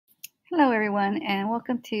Hello, everyone, and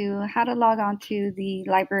welcome to how to log on to the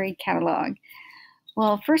library catalog.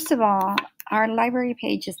 Well, first of all, our library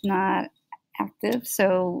page is not active,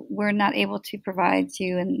 so we're not able to provide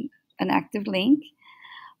you an active link.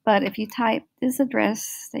 But if you type this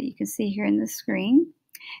address that you can see here in the screen,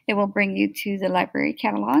 it will bring you to the library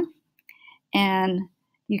catalog, and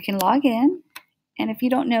you can log in. And if you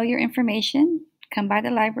don't know your information, come by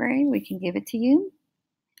the library, we can give it to you.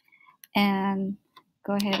 And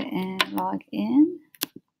go ahead and log in,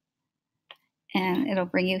 and it'll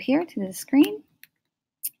bring you here to the screen.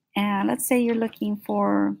 And let's say you're looking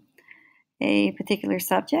for a particular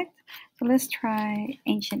subject. So let's try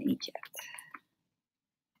ancient Egypt.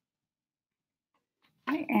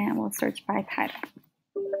 Right, and we'll search by title.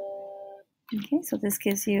 Okay, so this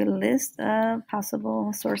gives you a list of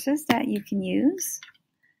possible sources that you can use.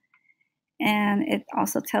 And it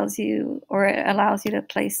also tells you, or it allows you to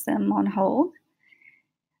place them on hold.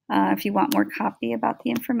 If you want more copy about the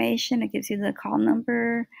information, it gives you the call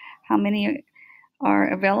number, how many are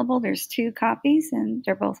available. There's 2 copies and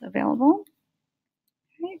they're both available.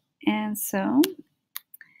 Right? And so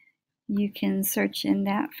you can search in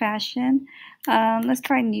that fashion. Let's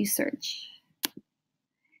try new search.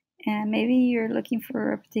 And maybe you're looking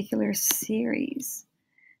for a particular series.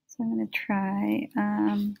 So I'm going to try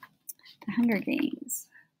The Hunger Games.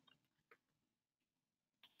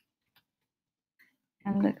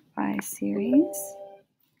 And look by series.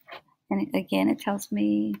 And again, it tells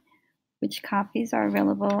me which copies are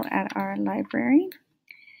available at our library.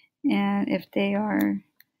 And if they are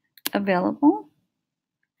available,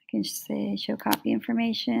 I can say show copy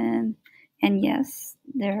information. And yes,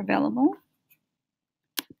 they're available.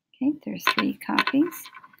 Okay, there's 3 copies.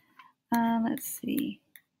 Let's see.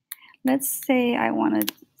 Let's say I want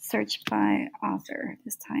to search by author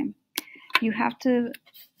this time. You have to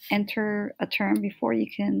enter a term before you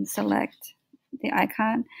can select the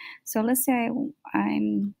icon. So let's say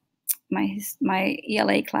I'm my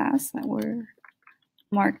ELA class that we're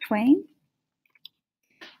Mark Twain,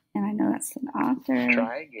 and I know that's an author.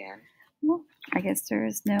 Try again. Well, I guess there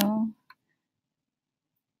is no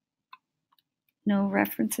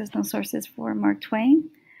references, no sources for Mark Twain.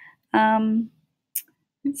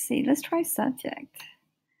 Let's see, let's try subject.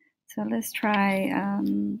 So let's try,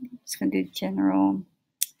 I'm just going to do general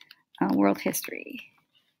world history.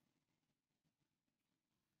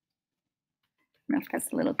 I don't know if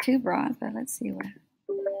that's a little too broad, but let's see what.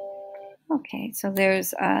 Okay, so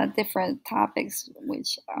there's different topics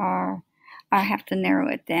which are, I have to narrow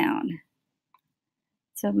it down.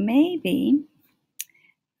 So maybe,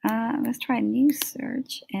 let's try a new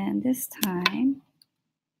search, and this time,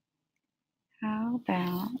 how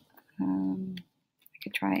about, I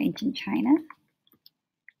could try ancient China.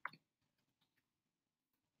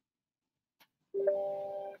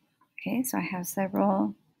 Okay, so I have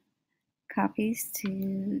several copies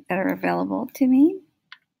that are available to me.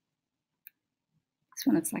 This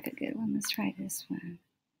one looks like a good one. Let's try this one.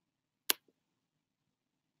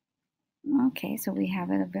 Okay, so we have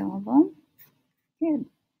it available. Good.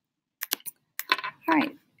 All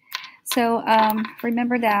right. So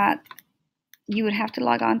remember that you would have to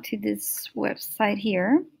log on to this website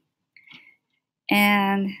here,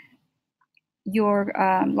 and your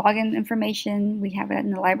login information, we have it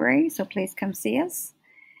in the library, so please come see us.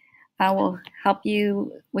 We'll help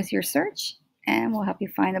you with your search, and we'll help you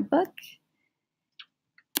find a book.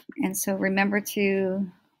 And so remember to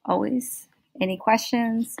always, any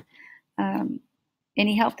questions,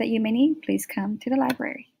 any help that you may need, please come to the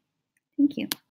library. Thank you.